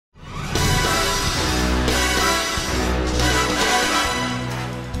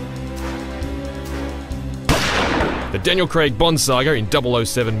Daniel Craig Bond saga in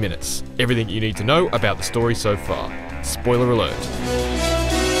 007 minutes. Everything you need to know about the story so far. Spoiler alert.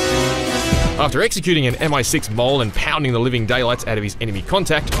 After executing an MI6 mole and pounding the living daylights out of his enemy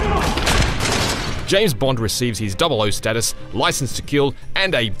contact, James Bond receives his 00 status, license to kill,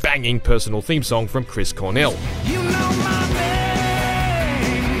 and a banging personal theme song from Chris Cornell.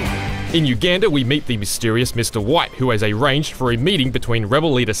 In Uganda, we meet the mysterious Mr. White, who has arranged for a meeting between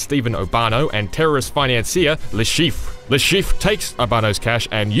rebel leader Stephen Obano and terrorist financier Le Chiffre. Le Chiffre takes Obano's cash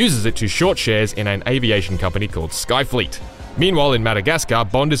and uses it to short shares in an aviation company called Skyfleet. Meanwhile, in Madagascar,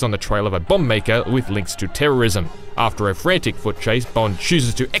 Bond is on the trail of a bomb maker with links to terrorism. After a frantic foot chase, Bond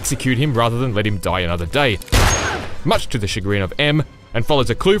chooses to execute him rather than let him die another day, much to the chagrin of M, and follows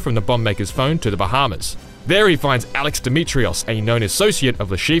a clue from the bomb maker's phone to the Bahamas. There he finds Alex Dimitrios, a known associate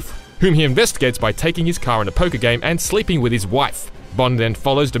of Le Chiffre, whom he investigates by taking his car in a poker game and sleeping with his wife. Bond then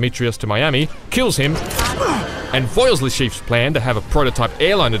follows Dimitrios to Miami, kills him, and foils Le Chiffre's plan to have a prototype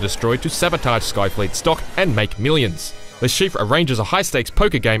airliner destroyed to sabotage Skyfleet stock and make millions. Le Chiffre arranges a high-stakes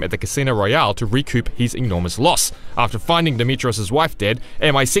poker game at the Casino Royale to recoup his enormous loss. After finding Dimitrios' wife dead,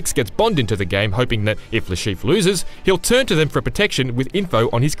 MI6 gets Bond into the game, hoping that if Le Chiffre loses, he'll turn to them for protection with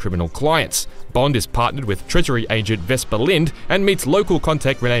info on his criminal clients. Bond is partnered with Treasury agent Vesper Lind and meets local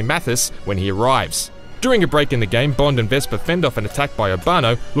contact Renee Mathis when he arrives. During a break in the game, Bond and Vesper fend off an attack by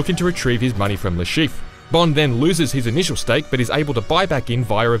Obano, looking to retrieve his money from Le Chiffre. Bond then loses his initial stake, but is able to buy back in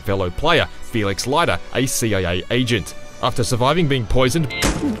via a fellow player, Felix Leiter, a CIA agent. After surviving being poisoned,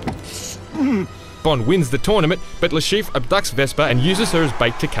 Bond wins the tournament, but Le Chiffre abducts Vesper and uses her as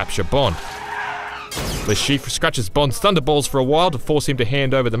bait to capture Bond. Le Chiffre scratches Bond's thunderballs for a while to force him to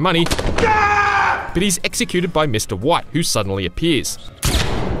hand over the money, but he's executed by Mr. White, who suddenly appears.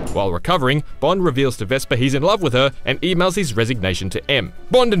 While recovering, Bond reveals to Vesper he's in love with her and emails his resignation to M.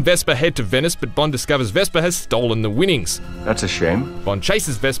 Bond and Vesper head to Venice, but Bond discovers Vesper has stolen the winnings. That's a shame. Bond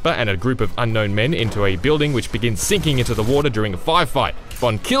chases Vesper and a group of unknown men into a building which begins sinking into the water during a firefight.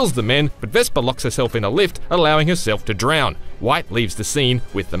 Bond kills the men, but Vesper locks herself in a lift, allowing herself to drown. White leaves the scene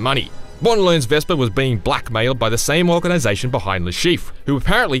with the money. Bond learns Vesper was being blackmailed by the same organisation behind Le Chiffre, who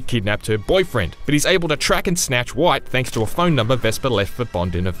apparently kidnapped her boyfriend, but he's able to track and snatch White thanks to a phone number Vesper left for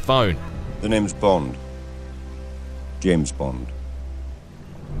Bond in her phone. The name's Bond. James Bond.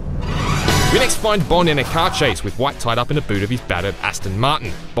 We next find Bond in a car chase with White tied up in the boot of his battered Aston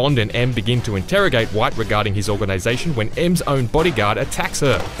Martin. Bond and M begin to interrogate White regarding his organisation when M's own bodyguard attacks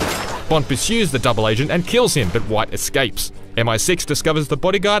her. Bond pursues the double agent and kills him, but White escapes. MI6 discovers the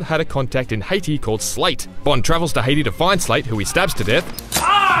bodyguard had a contact in Haiti called Slate. Bond travels to Haiti to find Slate, who he stabs to death,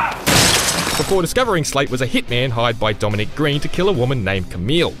 before discovering Slate was a hitman hired by Dominic Green to kill a woman named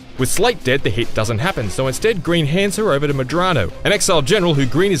Camille. With Slate dead, the hit doesn't happen, so instead Green hands her over to Medrano, an exiled general who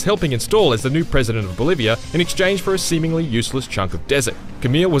Green is helping install as the new president of Bolivia in exchange for a seemingly useless chunk of desert.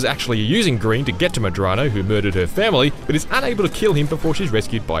 Camille was actually using Green to get to Medrano, who murdered her family, but is unable to kill him before she's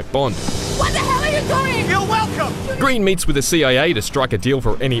rescued by Bond. What the hell are you doing? You're welcome! Green meets with the CIA to strike a deal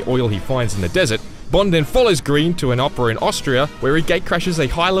for any oil he finds in the desert. Bond then follows Green to an opera in Austria, where he gatecrashes a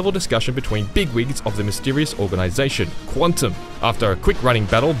high-level discussion between bigwigs of the mysterious organisation, Quantum. After a quick-running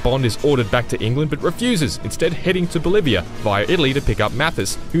battle, Bond is ordered back to England but refuses, instead heading to Bolivia via Italy to pick up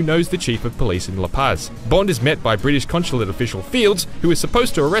Mathis, who knows the chief of police in La Paz. Bond is met by British consulate official Fields, who is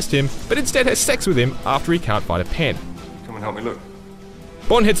supposed to arrest him, but instead has sex with him after he can't find a pen. Come and help me look.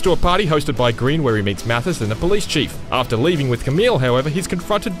 Bond heads to a party hosted by Green where he meets Mathis and the police chief. After leaving with Camille, however, he's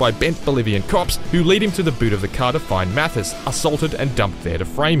confronted by bent Bolivian cops who lead him to the boot of the car to find Mathis, assaulted and dumped there to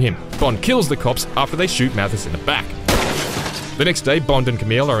frame him. Bond kills the cops after they shoot Mathis in the back. The next day, Bond and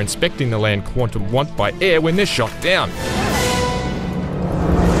Camille are inspecting the land Quantum want by air when they're shot down.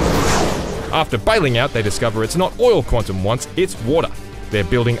 After bailing out, they discover it's not oil Quantum wants, it's water. They're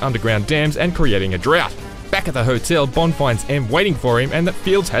building underground dams and creating a drought. Back at the hotel, Bond finds M waiting for him and that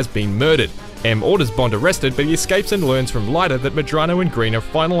Fields has been murdered. M orders Bond arrested, but he escapes and learns from Leiter that Medrano and Green are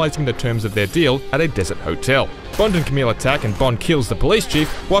finalising the terms of their deal at a desert hotel. Bond and Camille attack and Bond kills the police chief,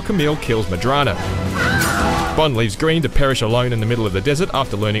 while Camille kills Medrano. Bond leaves Green to perish alone in the middle of the desert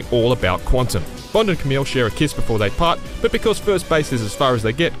after learning all about Quantum. Bond and Camille share a kiss before they part, but because first base is as far as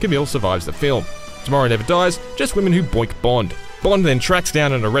they get, Camille survives the film. Tomorrow Never Dies, just women who boink Bond. Bond then tracks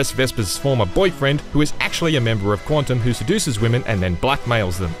down and arrests Vesper's former boyfriend, who is actually a member of Quantum who seduces women and then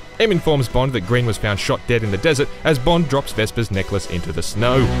blackmails them. M informs Bond that Green was found shot dead in the desert as Bond drops Vesper's necklace into the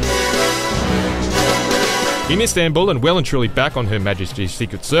snow. In Istanbul and well and truly back on Her Majesty's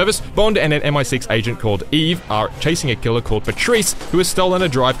Secret Service, Bond and an MI6 agent called Eve are chasing a killer called Patrice, who has stolen a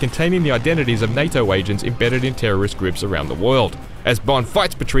drive containing the identities of NATO agents embedded in terrorist groups around the world. As Bond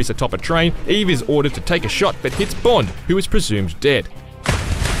fights Patrice atop a train, Eve is ordered to take a shot but hits Bond, who is presumed dead.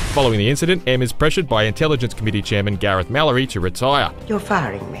 Following the incident, M is pressured by Intelligence Committee Chairman Gareth Mallory to retire. You're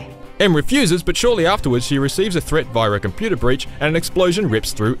firing me. M refuses, but shortly afterwards she receives a threat via a computer breach and an explosion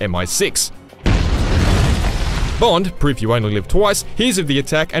rips through MI6. Bond, proof you only live twice, hears of the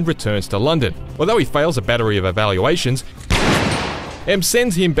attack and returns to London. Although he fails a battery of evaluations, M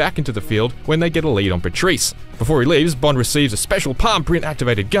sends him back into the field when they get a lead on Patrice. Before he leaves, Bond receives a special palm print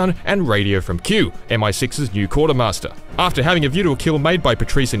activated gun and radio from Q, MI6's new quartermaster. After having a view to a kill made by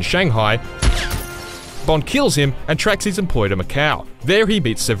Patrice in Shanghai, Bond kills him and tracks his employer to Macau. There he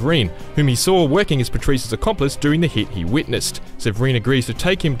meets Severine, whom he saw working as Patrice's accomplice during the hit he witnessed. Severine agrees to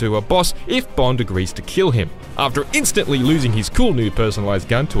take him to a boss if Bond agrees to kill him. After instantly losing his cool new personalised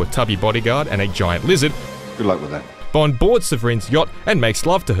gun to a tubby bodyguard and a giant lizard, Good luck with that. Bond boards Severine's yacht and makes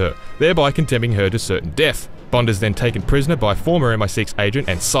love to her, thereby condemning her to certain death. Bond is then taken prisoner by former MI6 agent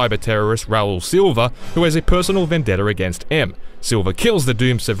and cyber-terrorist Raul Silva, who has a personal vendetta against M. Silva kills the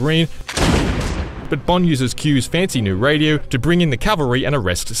doomed Severine, but Bond uses Q's fancy new radio to bring in the cavalry and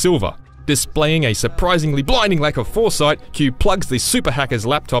arrest Silva. Displaying a surprisingly blinding lack of foresight, Q plugs the super hacker's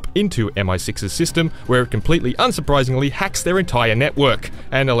laptop into MI6's system, where it completely unsurprisingly hacks their entire network,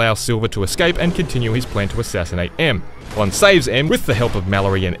 and allows Silva to escape and continue his plan to assassinate M. Bond saves M with the help of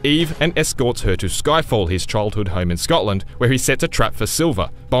Mallory and Eve, and escorts her to Skyfall, his childhood home in Scotland, where he sets a trap for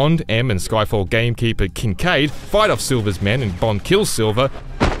Silva. Bond, M and Skyfall gamekeeper Kincaid fight off Silva's men and Bond kills Silva.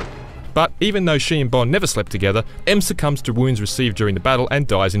 But even though she and Bond never slept together, M succumbs to wounds received during the battle and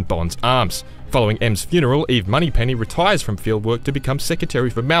dies in Bond's arms. Following M's funeral, Eve Moneypenny retires from fieldwork to become secretary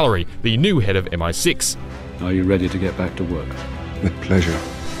for Mallory, the new head of MI6. Are you ready to get back to work? With pleasure.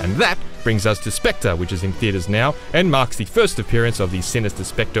 And that brings us to SPECTRE, which is in theatres now, and marks the first appearance of the sinister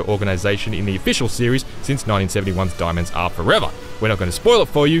SPECTRE organisation in the official series since 1971's Diamonds Are Forever. We're not going to spoil it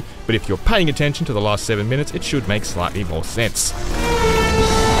for you, but if you're paying attention to the last 7 minutes, it should make slightly more sense.